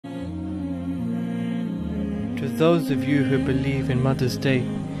To those of you who believe in Mother's Day,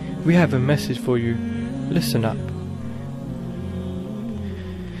 we have a message for you. Listen up.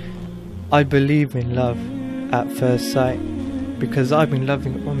 I believe in love at first sight because I've been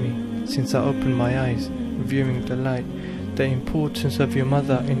loving Ummi since I opened my eyes, viewing the light. The importance of your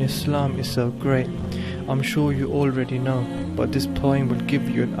mother in Islam is so great. I'm sure you already know, but this poem will give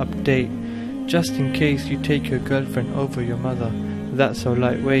you an update, just in case you take your girlfriend over your mother. That's so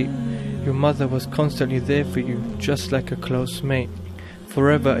lightweight. Your mother was constantly there for you, just like a close mate,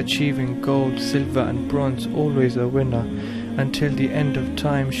 forever achieving gold, silver and bronze, always a winner. Until the end of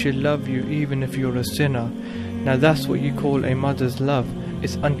time she'll love you even if you're a sinner. Now that's what you call a mother's love.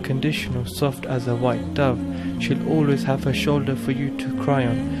 It's unconditional, soft as a white dove. She'll always have her shoulder for you to cry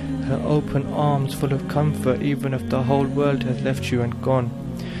on, her open arms full of comfort even if the whole world has left you and gone.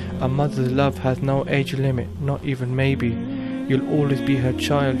 A mother's love has no age limit, not even maybe. You'll always be her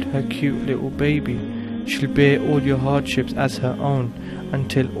child, her cute little baby. She'll bear all your hardships as her own,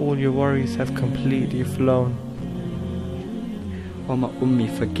 until all your worries have completely flown. Oh my Ummi,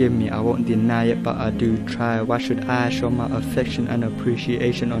 forgive me, I won't deny it, but I do try. Why should I show my affection and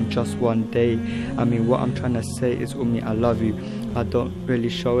appreciation on just one day? I mean, what I'm trying to say is, Ummi, I love you. I don't really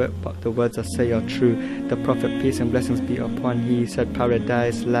show it, but the words I say are true. The Prophet, peace and blessings be upon he, said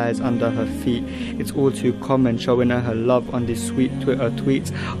paradise lies under her feet. It's all too common, showing her love on these sweet Twitter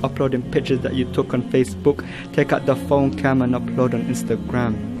tweets, uploading pictures that you took on Facebook. Take out the phone cam and upload on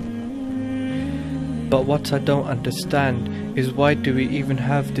Instagram. But what I don't understand is, why do we even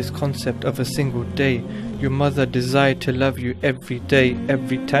have this concept of a single day? Your mother desired to love you every day,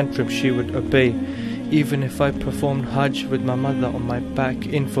 every tantrum she would obey. Even if I performed Hajj with my mother on my back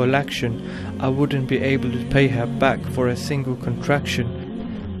in full action, I wouldn't be able to pay her back for a single contraction.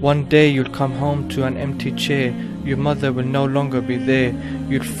 One day you'll come home to an empty chair, your mother will no longer be there.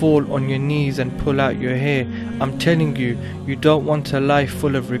 You'll fall on your knees and pull out your hair. I'm telling you, you don't want a life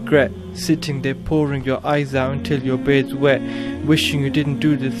full of regret, sitting there pouring your eyes out until your beard's wet, wishing you didn't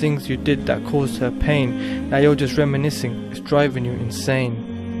do the things you did that caused her pain. Now you're just reminiscing, it's driving you insane.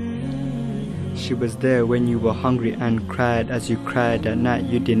 She was there when you were hungry and cried. As you cried at night,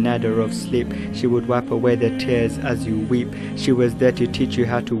 you denied her of sleep. She would wipe away the tears as you weep. She was there to teach you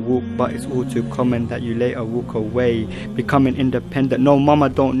how to walk, but it's all too common that you later walk away, becoming independent. No, mama,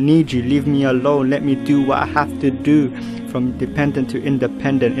 don't need you, leave me alone, let me do what I have to do. From dependent to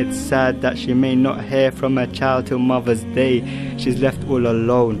independent, it's sad that she may not hear from her child till Mother's Day. She's left all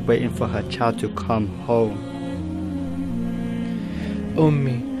alone, waiting for her child to come home.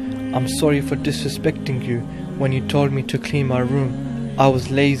 Ummi, I'm sorry for disrespecting you when you told me to clean my room. I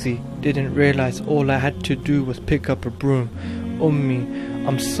was lazy, didn't realize all I had to do was pick up a broom. Ummi,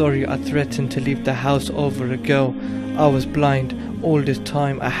 I'm sorry I threatened to leave the house over a girl. I was blind, all this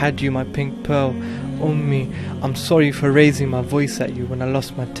time I had you, my pink pearl. Ummi, I'm sorry for raising my voice at you when I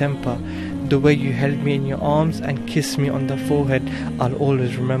lost my temper. The way you held me in your arms and kissed me on the forehead, I'll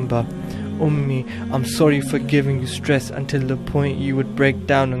always remember. Ummi, I'm sorry for giving you stress until the point you would break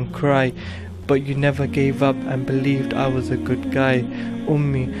down and cry, but you never gave up and believed I was a good guy.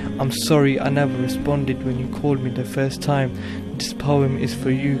 Ummi, I'm sorry I never responded when you called me the first time. This poem is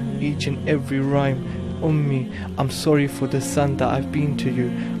for you, each and every rhyme. Ummi, I'm sorry for the sun that I've been to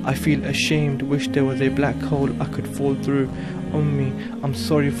you. I feel ashamed, wish there was a black hole I could fall through. Ummi, I'm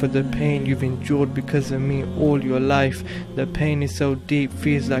sorry for the pain you've endured because of me all your life. The pain is so deep,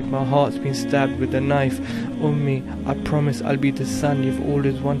 feels like my heart's been stabbed with a knife. Ummi, I promise I'll be the son you've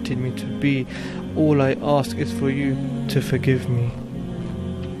always wanted me to be. All I ask is for you to forgive me.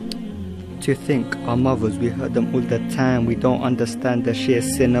 To think, our mothers, we heard them all the time. We don't understand the sheer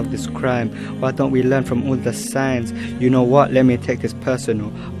sin of this crime. Why don't we learn from all the signs? You know what, let me take this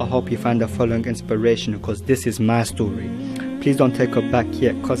personal. I hope you find the following inspirational, cause this is my story. Please don't take her back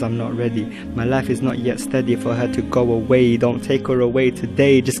yet, cause I'm not ready. My life is not yet steady for her to go away. Don't take her away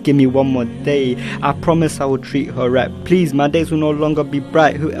today, just give me one more day. I promise I will treat her right. Please, my days will no longer be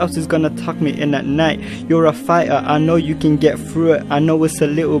bright. Who else is gonna tuck me in at night? You're a fighter, I know you can get through it. I know it's a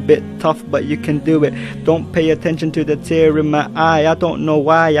little bit tough, but you can do it. Don't pay attention to the tear in my eye. I don't know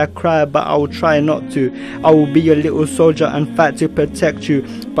why I cry, but I will try not to. I will be your little soldier and fight to protect you.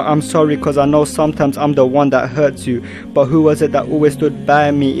 But I'm sorry, cause I know sometimes I'm the one that hurts you. But who was it that always stood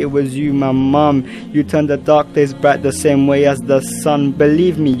by me? It was you, my mom. You turned the dark days bright the same way as the sun.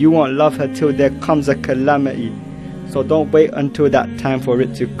 Believe me, you won't love her till there comes a calamity. So don't wait until that time for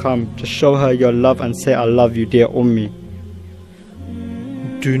it to come. Just show her your love and say I love you, dear Ummi.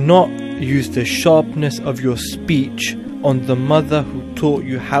 Do not use the sharpness of your speech on the mother who taught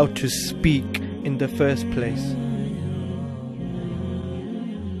you how to speak in the first place.